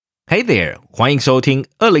Hey there， 欢迎收听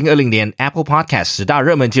2020年 Apple Podcast 10大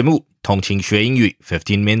热门节目通勤学英语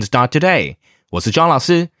 15 minutes start today。 我是 John 老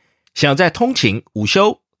师。想要在通勤、午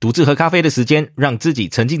休、独自喝咖啡的时间让自己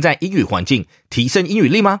沉浸在英语环境，提升英语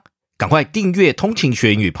力吗？赶快订阅通勤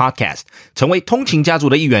学英语 Podcast， 成为通勤家族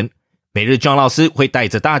的一员。每日 John 老师会带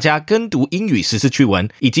着大家跟读英语时事趣闻，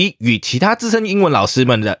以及与其他资深英文老师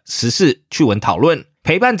们的时事趣闻讨论，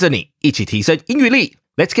陪伴着你一起提升英语力。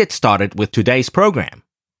Let's get started with today's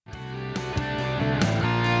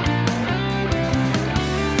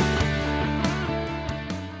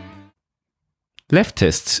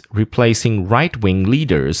program.Leftists replacing right-wing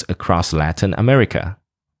leaders across Latin America.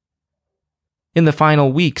 In the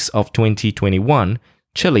final weeks of 2021,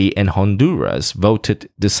 Chile and Honduras voted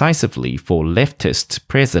decisively for leftist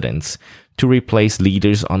presidents to replace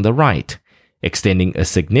leaders on the right, extending a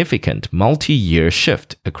significant multi-year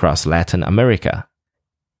shift across Latin America.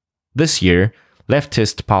 This year,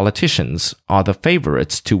 leftist politicians are the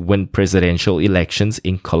favorites to win presidential elections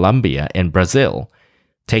in Colombia and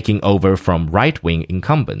Brazil,taking over from right-wing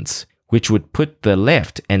incumbents, which would put the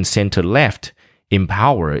left and center-left in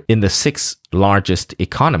power in the 6 largest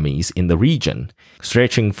economies in the region,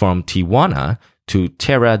 stretching from Tijuana to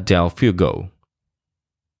Tierra del Fuego.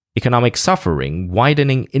 Economic suffering,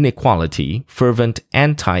 widening inequality, fervent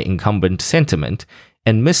anti-incumbent sentiment,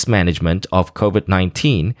 and mismanagement of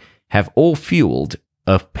COVID-19 have all fueled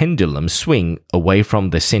a pendulum swing away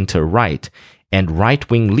from the center-right and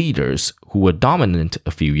right-wing leaders who were dominant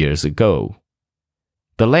a few years ago.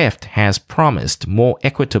 The left has promised more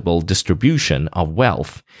equitable distribution of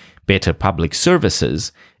wealth, better public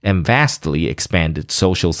services, and vastly expanded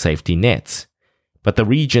social safety nets. But the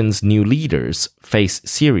region's new leaders face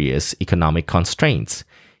serious economic constraints,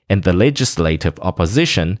 and the legislative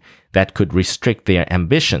opposition that could restrict their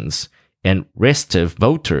ambitions, and restive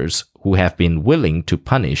voters who have been willing to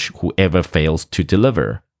punish whoever fails to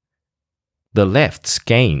deliver.The left's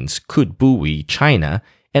gains could buoy China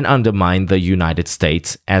and undermine the United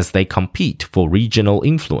States as they compete for regional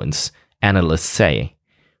influence, analysts say,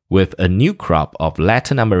 with a new crop of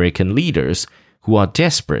Latin American leaders who are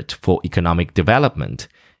desperate for economic development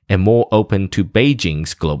and more open to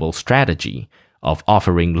Beijing's global strategy of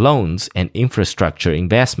offering loans and infrastructure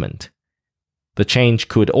investment.The change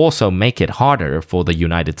could also make it harder for the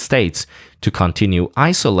United States to continue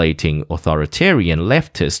isolating authoritarian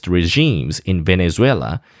leftist regimes in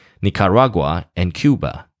Venezuela, Nicaragua, and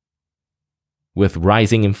Cuba. With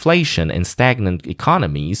rising inflation and stagnant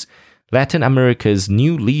economies, Latin America's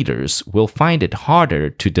new leaders will find it harder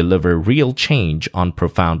to deliver real change on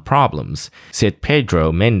profound problems, said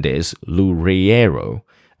Pedro Mendez Luriero,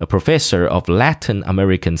 a professor of Latin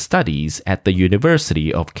American Studies at the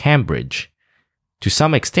University of Cambridge.To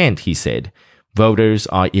some extent, he said, voters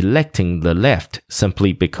are electing the left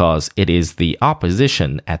simply because it is the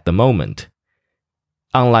opposition at the moment.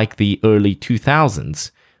 Unlike the early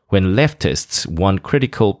 2000s, when leftists won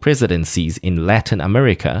critical presidencies in Latin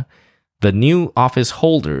America, the new office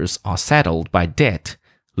holders are saddled by debt,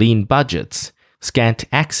 lean budgets, scant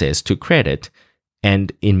access to credit,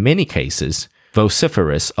 and, in many cases,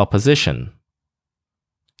 vociferous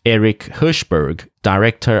opposition.Eric Hirschberg,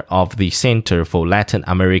 director of the Center for Latin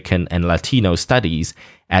American and Latino Studies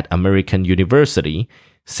at American University,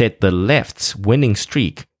 said the left's winning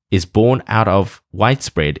streak is born out of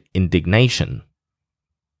widespread indignation.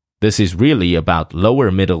 This is really about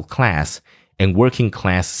lower middle class and working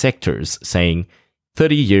class sectors saying,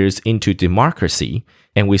 30 years into democracy,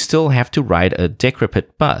 and we still have to ride a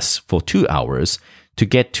decrepit bus for 2 hours to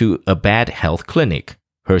get to a bad health clinic,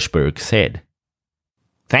 Hirschberg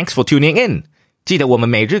said.Thanks for tuning in. 记得我们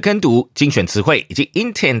每日跟读、精选词汇以及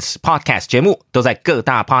Intense Podcast 节目都在各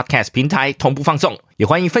大 Podcast 平台同步放送，也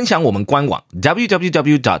欢迎分享我们官网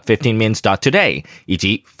www.15minutes.today 以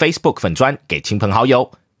及 Facebook 粉专给亲朋好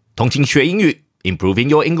友。通勤学英语 Improving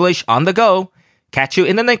your English on the go. Catch you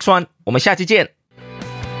in the next one. 我们下期见。